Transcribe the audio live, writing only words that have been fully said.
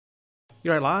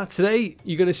You're right, lad. Today,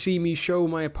 you're going to see me show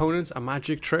my opponents a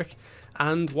magic trick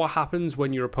and what happens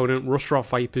when your opponent Rustroth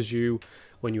Vipers you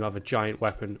when you have a giant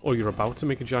weapon or you're about to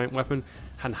make a giant weapon,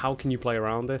 and how can you play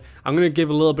around it. I'm going to give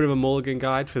a little bit of a mulligan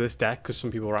guide for this deck because some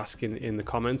people are asking in the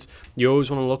comments. You always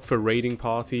want to look for raiding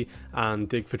party and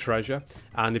dig for treasure,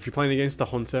 and if you're playing against a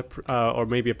hunter or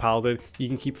maybe a paladin, you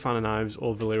can keep Fan of Knives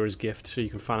or Valera's Gift, so you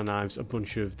can Fan of Knives a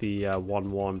bunch of the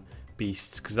 1/1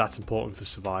 beasts, because that's important for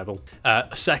survival.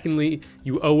 Secondly,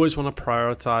 you always want to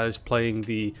prioritize playing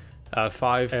the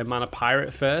 5 mana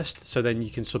pirate first, so then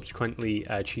you can subsequently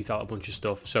cheat out a bunch of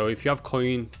stuff. So if you have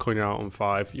coin it out on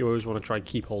 5, you always want to try and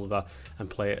keep hold of that and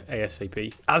play it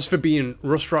ASAP. As for being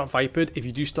Rustroth Vipered, if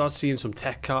you do start seeing some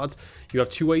tech cards, you have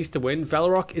 2 ways to win.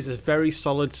 Velorok is a very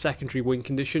solid secondary win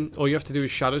condition. All you have to do is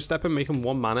Shadow Step and make him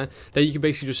 1 mana. Then you can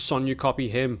basically just Sonya copy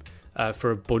him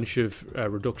for a bunch of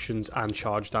reductions and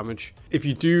charge damage. If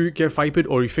you do get Vipered,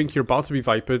 or you think you're about to be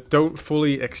Vipered, don't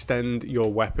fully extend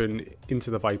your weapon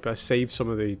into the Viper. Save some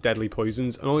of the deadly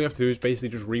poisons, and all you have to do is basically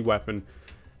just re-weapon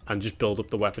and just build up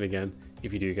the weapon again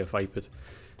if you do get Vipered.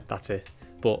 That's it.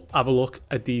 But have a look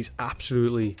at these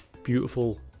absolutely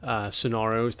beautiful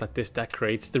scenarios that this deck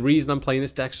creates. The reason I'm playing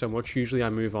this deck so much, usually I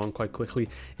move on quite quickly,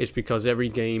 is because every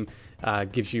game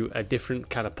gives you a different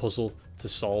kind of puzzle to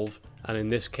solve, and in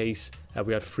this case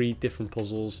we had 3 different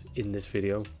puzzles in this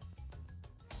video.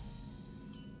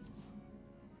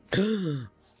 Come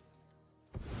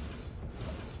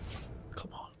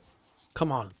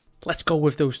on, let's go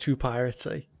with those 2 pirates,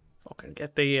 eh? Fucking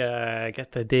get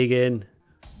the dig in.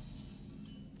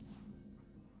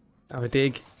 Have a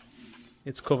dig.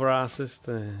 It's cover artist.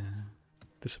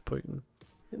 Disappointing.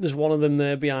 There's one of them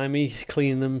there behind me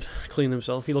cleaning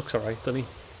himself. He looks alright, doesn't he?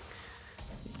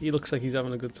 He looks like he's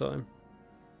having a good time.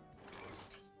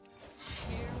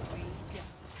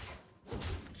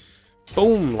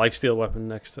 Boom! Lifesteal weapon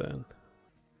next turn.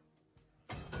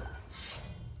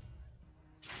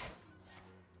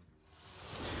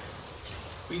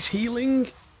 He's healing.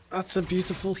 That's a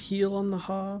beautiful heal on the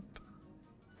harp.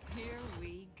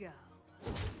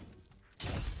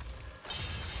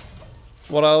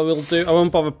 What I will do, I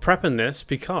won't bother prepping this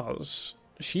because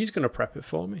she's going to prep it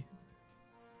for me.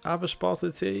 Have a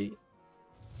spotted tea,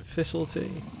 thistle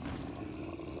tea.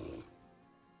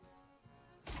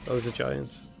 Oh, there's a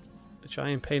giant. A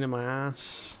giant pain in my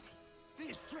ass.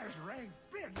 This treasure ain't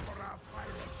fit for our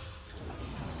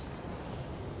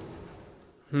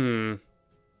pirate.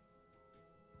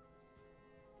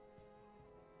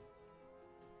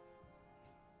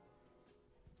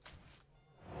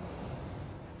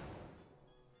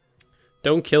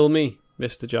 Don't kill me,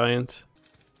 Mr. Giant.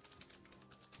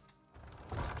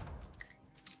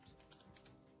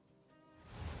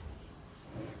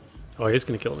 Oh, he's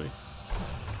gonna kill me.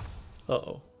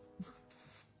 Uh-oh.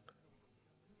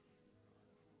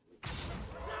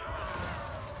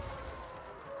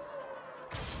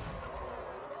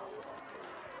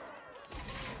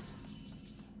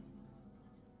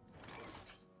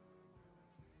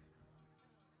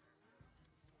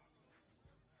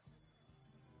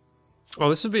 Oh,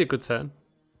 this would be a good turn.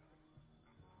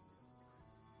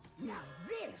 Now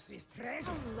this is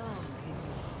treasure.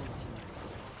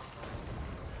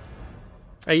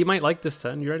 Hey, you might like this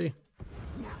turn. You ready?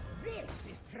 Now this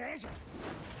is treasure.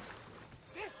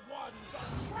 This one's a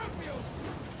champion.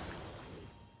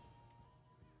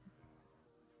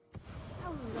 How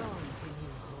long can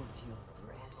you hold your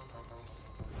breath?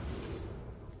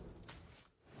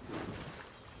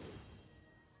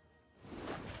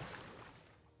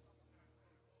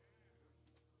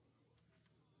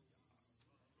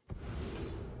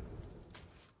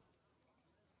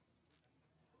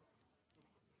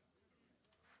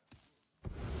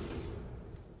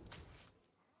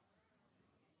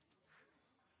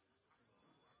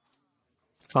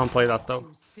 Can't play that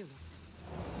though.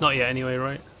 Not yet anyway,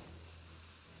 right?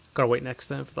 Gotta wait next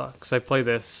turn for that, because I play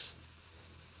this.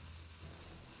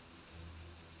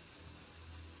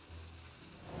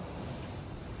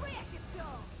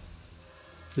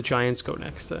 The Giants go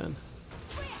next turn.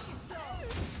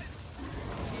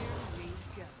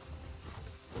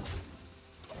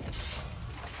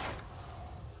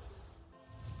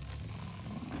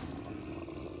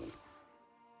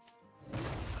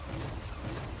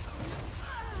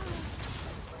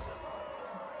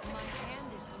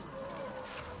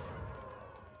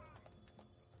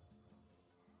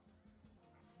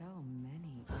 So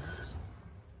many options.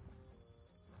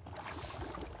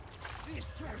 This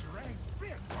treasure ain't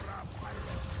fit for our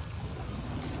pirate.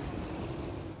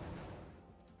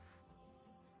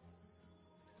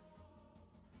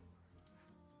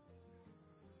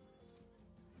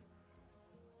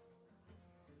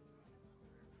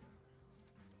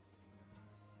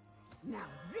 Now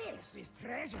this is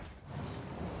treasure.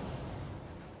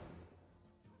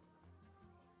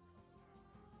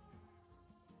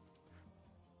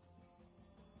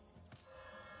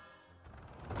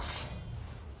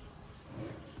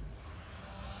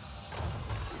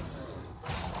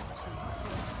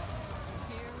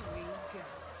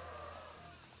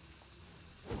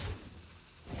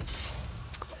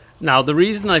 Now, the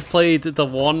reason I played the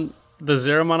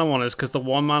 0 mana one is because the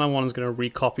 1 mana one is going to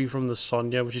recopy from the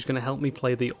Sonya, which is going to help me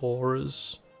play the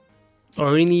auras. I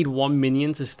only need 1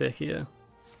 minion to stick here.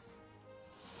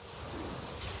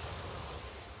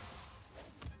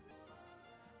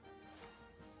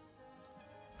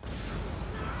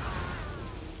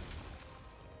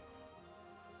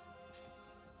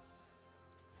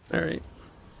 Alright.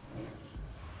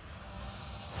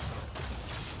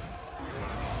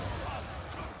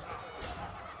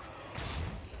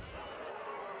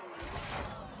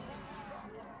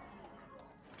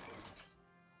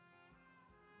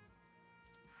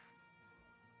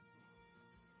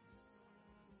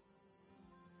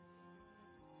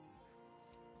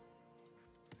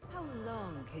 How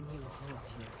long can you hold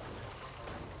here?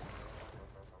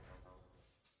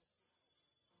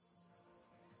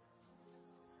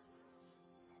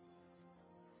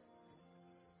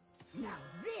 Now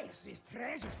this is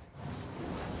treasure.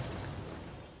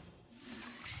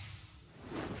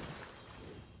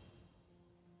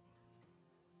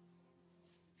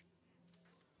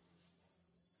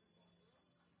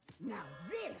 Now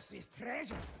this is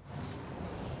treasure.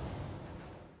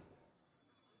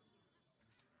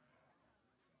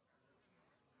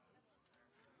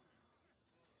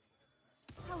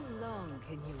 How long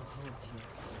can you hold here?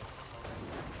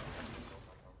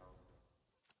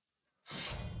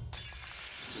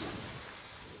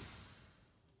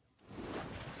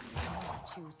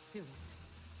 Too soon.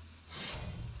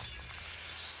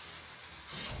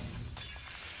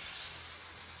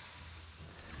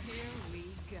 Here we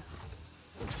go.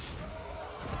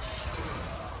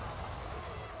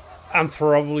 I'm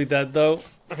probably dead though.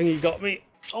 I think he got me.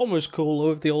 Almost cool though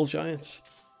with the old giants.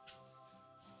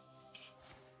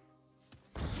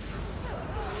 I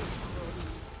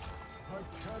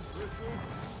can't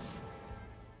resist.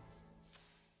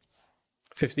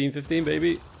 15-15,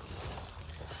 baby.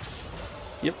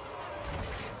 Yep.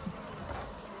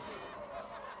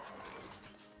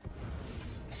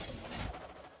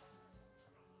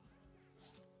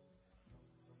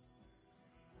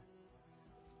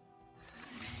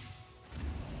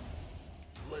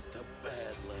 Let the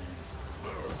Badlands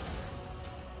burn.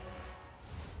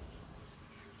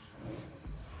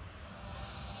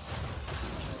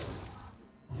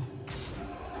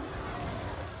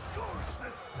 Scorch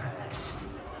the sand.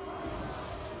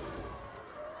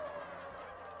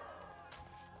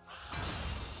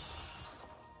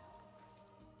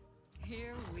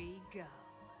 Here we go.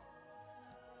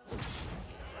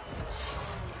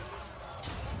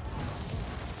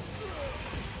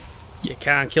 You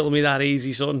can't kill me that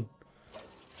easy, son.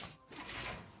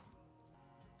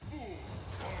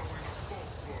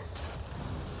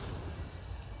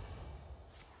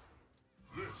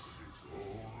 This is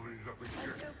only the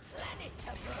beginning. Planet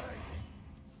to burn.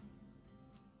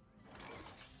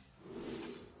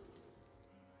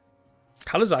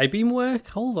 How does I-beam work?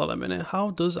 Hold on a minute.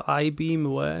 How does I-beam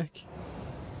work?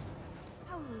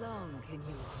 How long can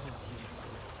you hold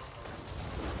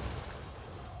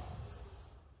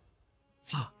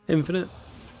here? Infinite.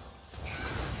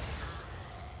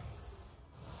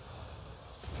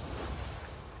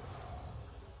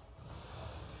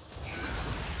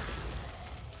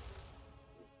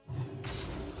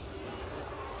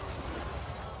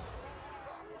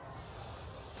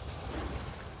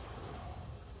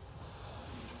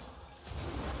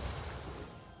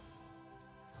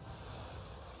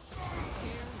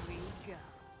 Here we go.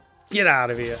 Get out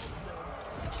of here.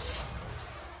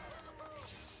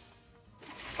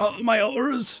 Oh, my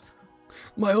auras.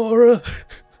 My aura.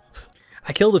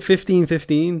 I killed a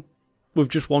 15-15 with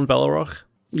just one Velorock.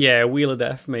 Yeah, Wheel of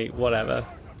Death, mate. Whatever.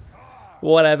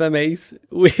 Whatever, mate.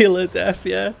 Wheel of Death,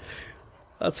 yeah.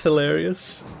 That's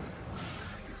hilarious.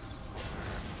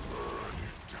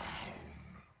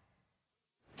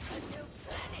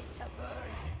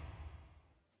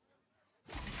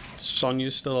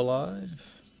 Sonya's still alive.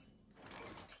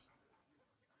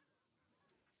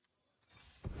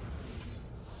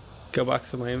 Go back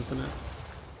to my infinite.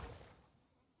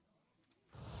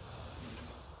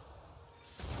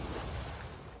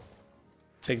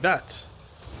 Take that.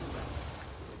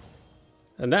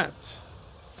 And that.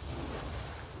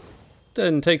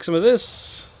 Then take some of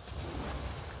this.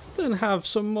 Then have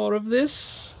some more of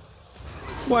this.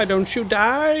 Why don't you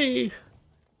die?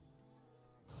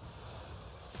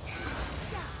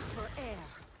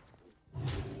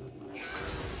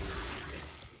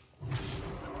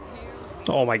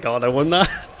 Oh my god, I won that.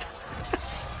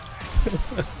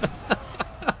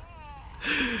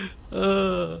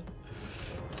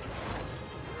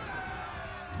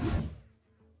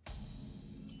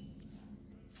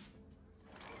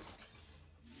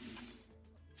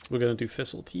 We're gonna do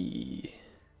Thistle Tea.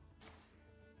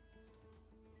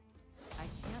 I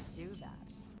can't do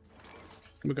that.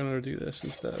 We're gonna do this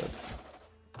instead.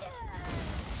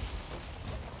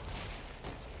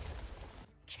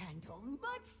 Candle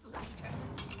much lighter.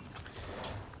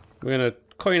 We're gonna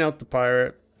coin out the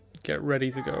pirate, get ready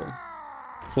to go.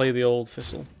 Play the old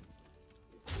Thistle.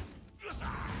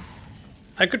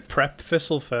 I could prep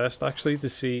Thistle first, actually, to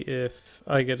see if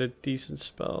I get a decent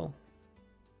spell.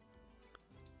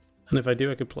 And if I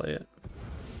do, I could play it.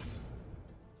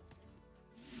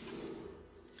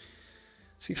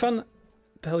 See, fan...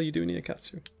 the hell are you doing here,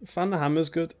 Katsu? Fan the hammer's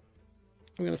good.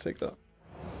 I'm gonna take that.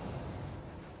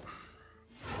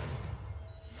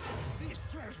 This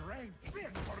treasure ain't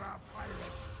fit for our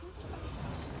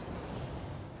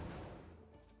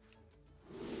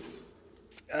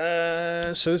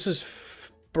pirate. So this is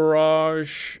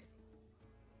Barrage.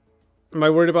 Am I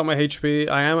worried about my HP?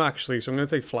 I am actually, so I'm going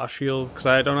to take Flash Heal because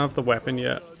I don't have the weapon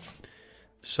yet.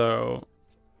 So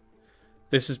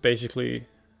this is basically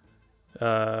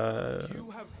a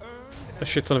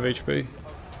shit ton of HP.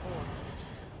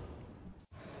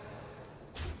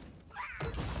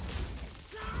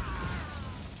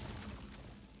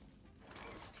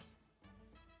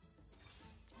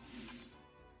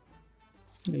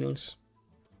 Nice.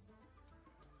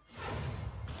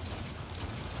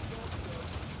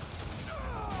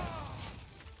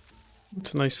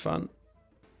 It's a nice fan.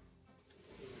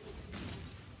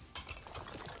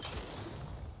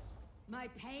 My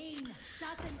pain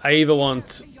doesn't I either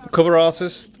want Cover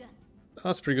Artist.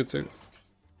 That's pretty good too.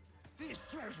 This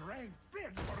treasure ain't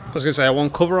fit for I was gonna say I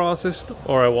want Cover Artist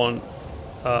or I want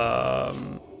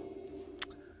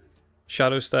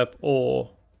Shadow Step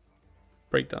or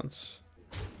Breakdance.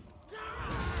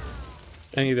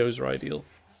 Any of those are ideal.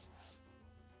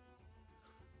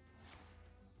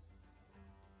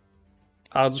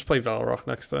 I'll just play Valrock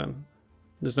next time.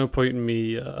 There's no point in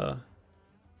me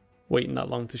waiting that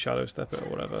long to Shadow Step it or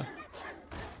whatever.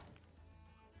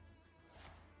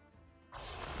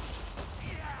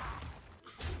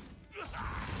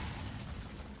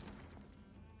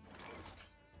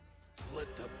 Let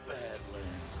the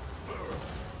Badlands burn.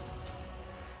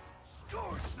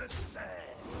 Scorch the sand.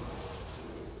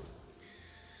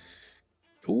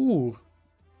 Ooh.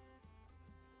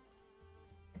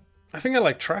 I think I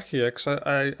like Track here because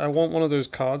I want one of those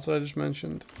cards that I just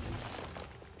mentioned.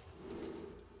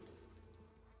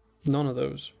 None of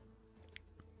those.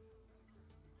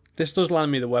 This does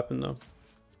land me the weapon though.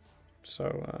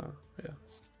 So, yeah.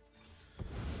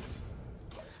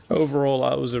 Overall,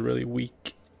 that was a really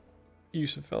weak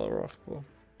use of Fellow Rock. Well,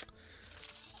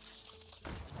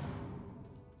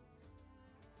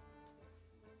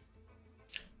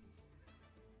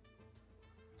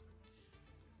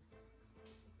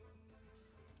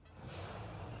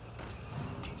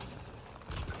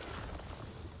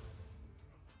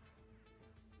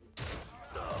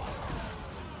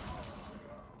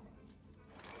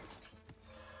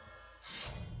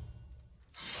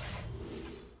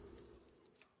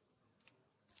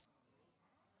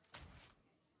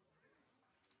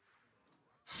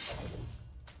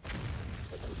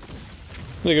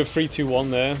 I'm gonna go 3-2-1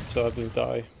 there, so that doesn't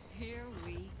die. Here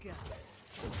we go.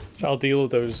 I'll deal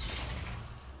with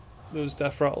those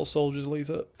Death Rattle soldiers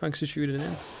later. Thanks for shooting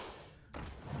in.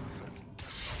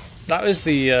 That is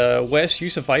the worst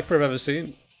use of Viper I've ever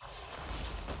seen.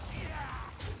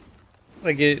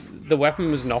 Like the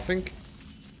weapon was nothing.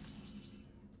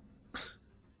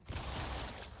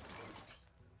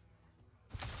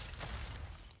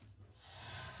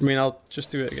 I mean, I'll just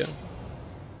do it again.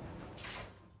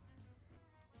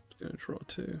 Gonna draw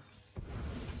 2.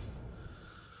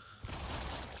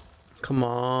 Come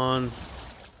on.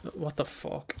 What the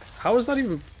fuck? How is that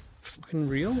even fucking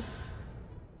real?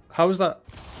 How is that?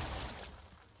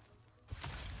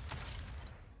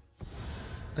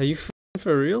 Are you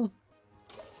for real?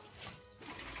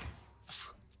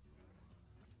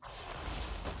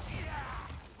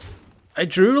 I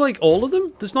drew like all of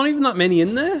them? There's not even that many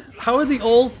in there? How are they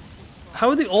all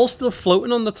still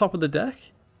floating on the top of the deck?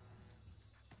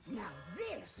 Now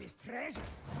this is treasure.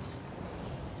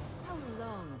 How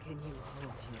long can you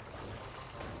hold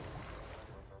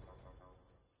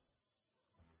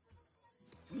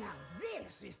your... Now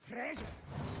this is treasure.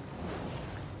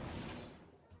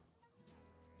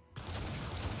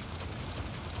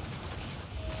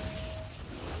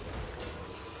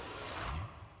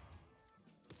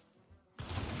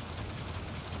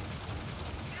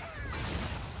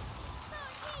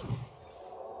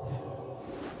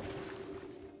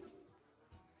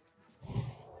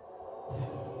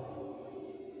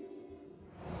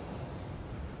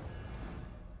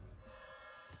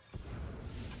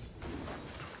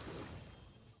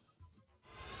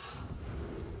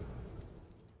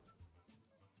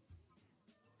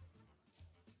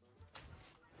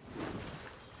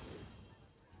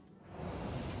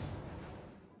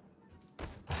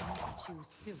 too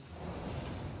soon.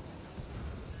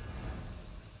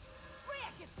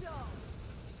 Break it down!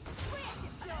 Break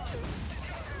it down!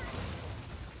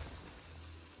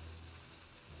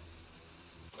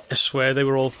 I swear they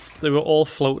were all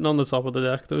floating on the top of the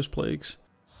deck, those plagues.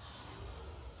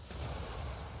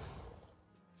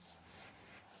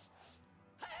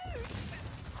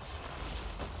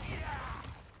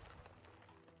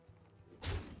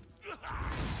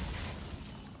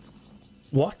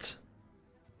 What?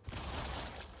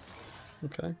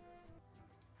 Okay.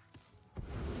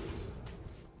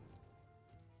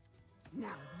 Now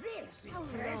this is How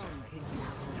treasure. long can you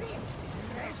This is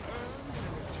treasure.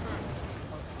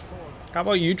 How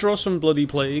about you draw some bloody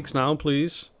plagues now,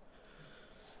 please?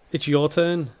 It's your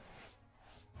turn.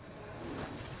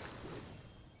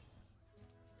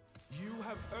 You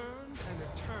have earned an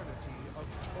eternity of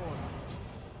torment.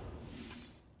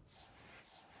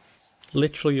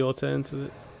 Literally your turn to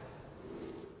this.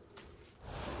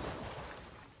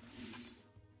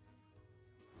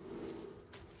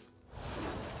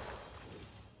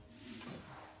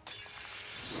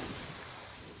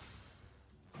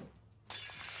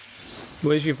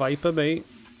 Where's your Viper, mate?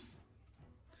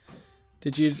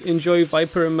 Did you enjoy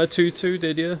Viper and Matutu,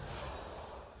 did you?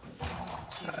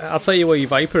 I'll tell you where your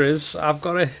Viper is. I've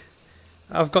got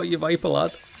your Viper,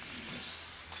 lad.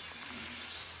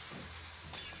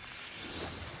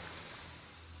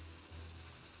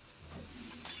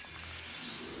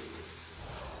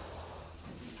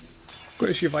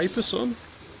 Where's your Viper, son?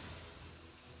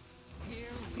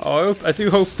 Oh, I do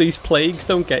hope these plagues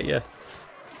don't get you.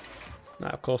 Nah,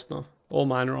 of course not. All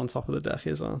mine are on top of the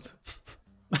defiers, aren't?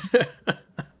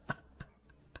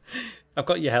 I've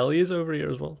got your Helliers over here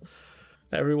as well.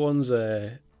 Everyone's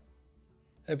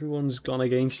gone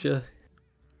against you.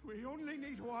 We only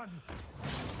need one.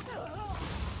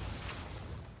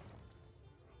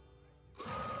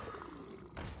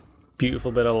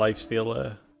 Beautiful bit of lifesteal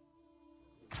there.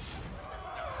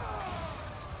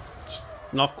 It's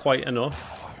not quite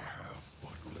enough.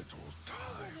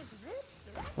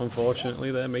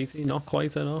 Unfortunately there, matey, not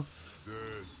quite enough.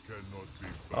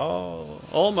 Oh,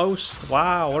 almost.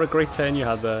 Wow, what a great turn you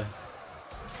had there.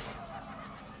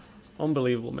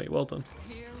 Unbelievable, mate. Well done.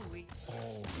 Here we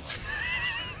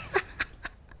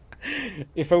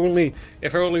If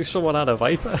only someone had a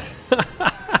Viper.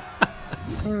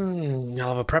 I'll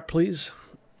have a prep, please.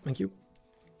 Thank you.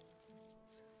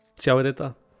 See how I did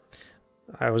that?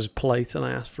 I was polite and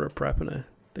I asked for a prep and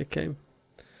it came.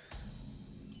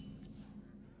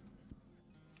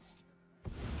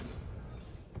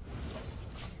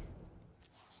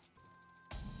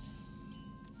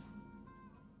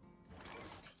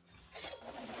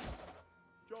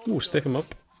 Ooh, stick him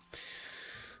up.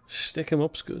 Stick him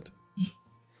up's good.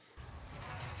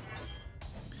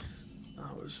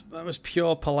 That was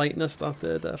pure politeness, that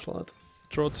there, Def lad.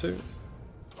 Draw 2.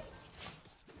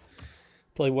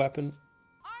 Play weapon.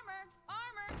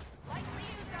 armor! Lightly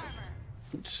used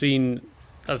armor!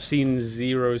 I've seen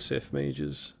 0 Sith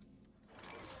mages.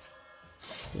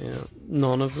 Yeah,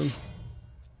 none of them.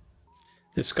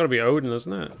 It's got to be Odin,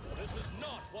 isn't it? This is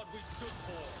not what we stood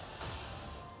for.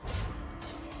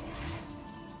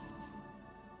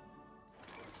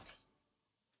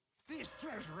 This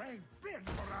treasure ain't fit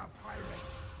for our pirate.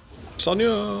 Sonya!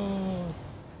 Oh,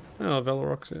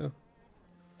 Velorox, yeah.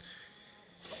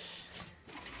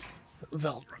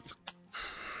 Velorox.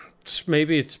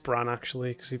 Maybe it's Bran,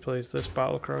 actually, because he plays this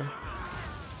Battlecry.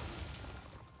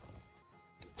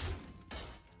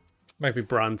 Might be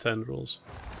Bran Tendrils.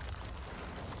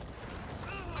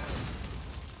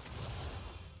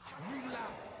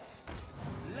 Relax.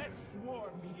 Let's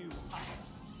warm you up.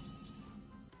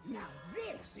 Now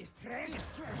this is treasure. This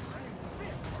treasure ain't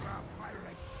fit for our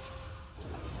pirate.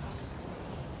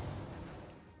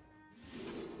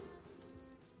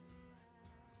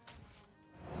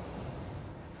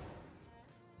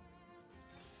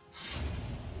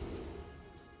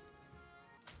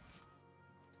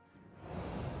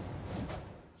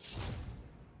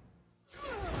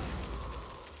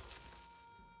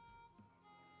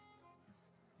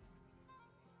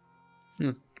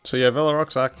 So yeah,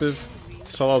 Velorok's active.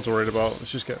 That's all I was worried about.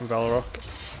 It's just getting Velorok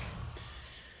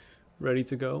ready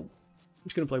to go. I'm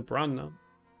just gonna play Bran now.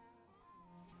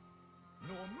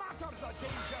 No matter the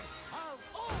danger, I'll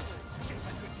always chase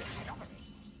a good discovery.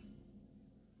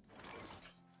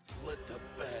 Let the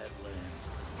Badlands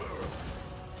burn.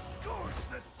 Scorch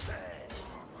the sand.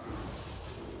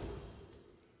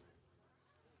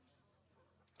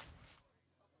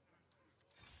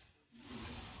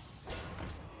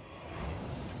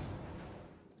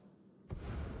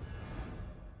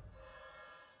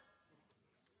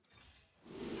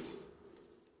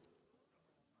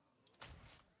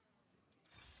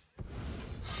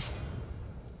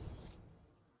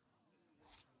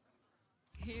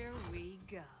 Here we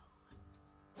go.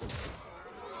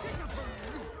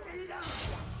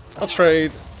 I'll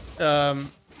trade.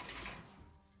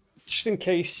 Just in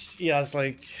case he has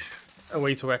like a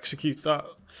way to execute that.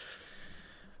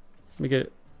 Let me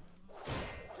get.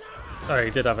 Oh,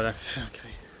 he did have an. Okay.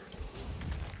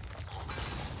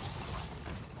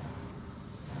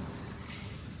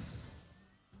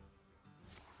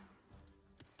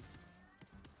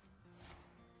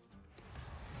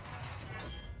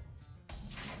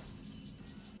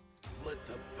 Let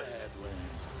the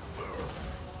Badlands burn.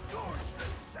 Scorch the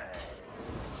sand.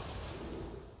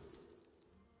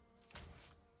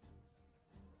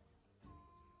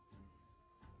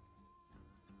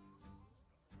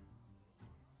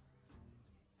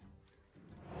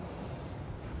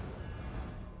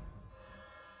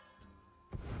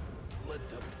 Let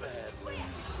the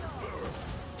Badlands burn.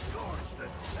 Scorch the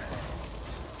sand.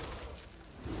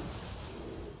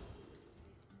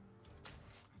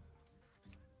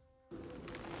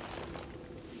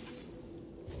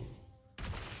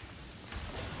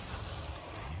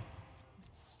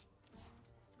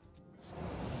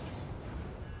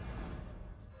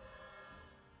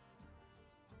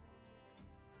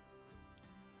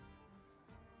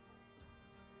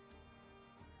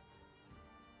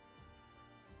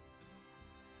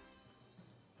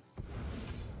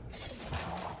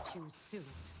 Too soon.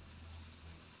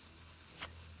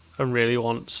 I really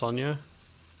want Sonya.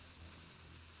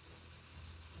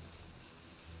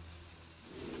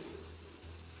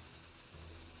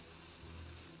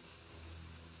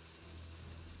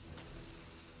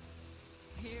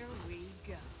 Here we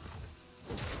go.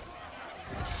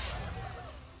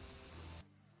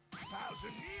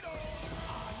 Thousand Needles,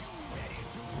 are you ready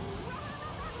to rock?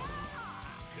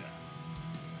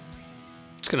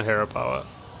 Just gonna hear about it.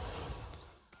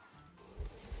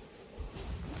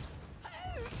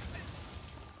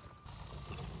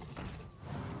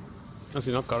 Has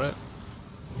he not got it?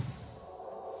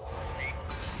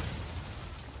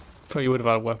 Thought you would have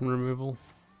had weapon removal.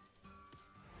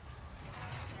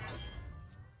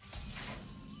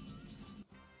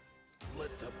 Let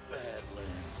the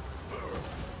Badlands burn.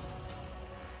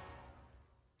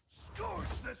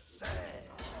 Scorch the sand.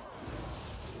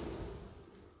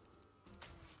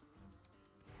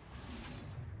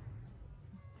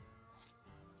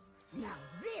 Now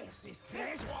this is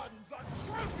treasure. This one's a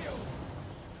tribute.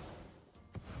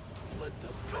 Let the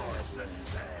Badlands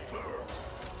burn.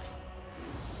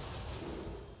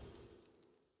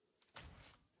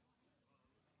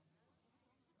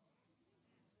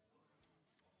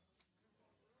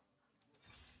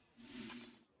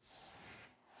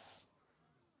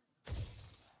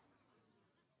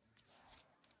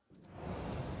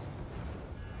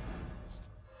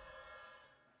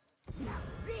 Now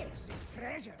this is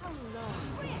treasure. How long?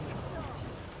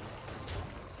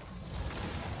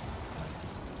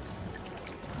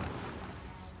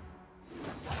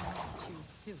 Too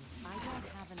soon. I don't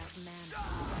have enough mana.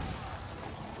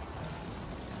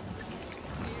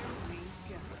 Here we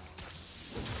go.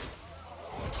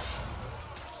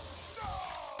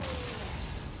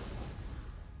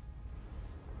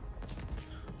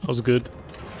 That was good.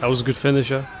 That was a good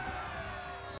finisher.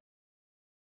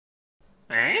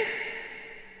 Eh?